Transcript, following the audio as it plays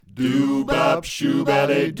doo bop,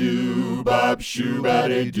 shoebody doo bop,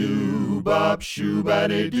 shoebody doo bop,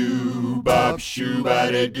 shoebody doo bop,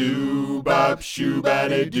 shoebody doo bop,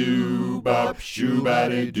 shoebody doo bop,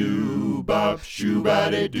 shoebody doo bop,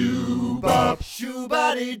 shoebody doo bop,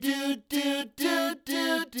 shoebody doo doo doo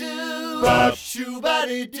doo doo bop,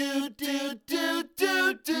 shoebody doo doo doo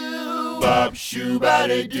doo doo bop,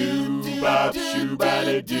 shoebody doo bop,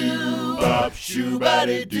 shoebody doo bop,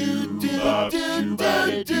 shoebody doo doo doo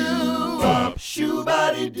doo doo bop,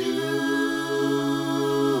 shoebody doo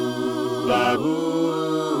bop,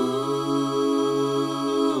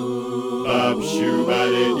 bop,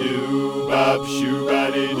 shoebody doo bop,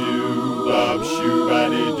 shoebody doo bop,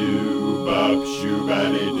 shoebody doo bop,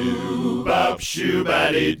 shoebody doo bop,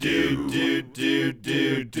 shoebody doo doo doo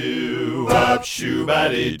doo doo bop,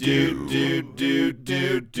 shoebody doo doo doo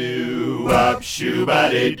doo doo bop,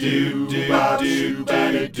 shoebody doo doo doo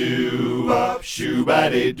doo doo bop,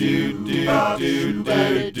 shoebody doo doo doo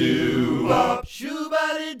doo doo bop,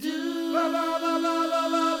 shoebody doo.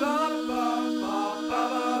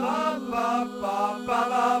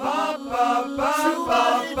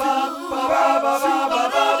 Shoebody doo.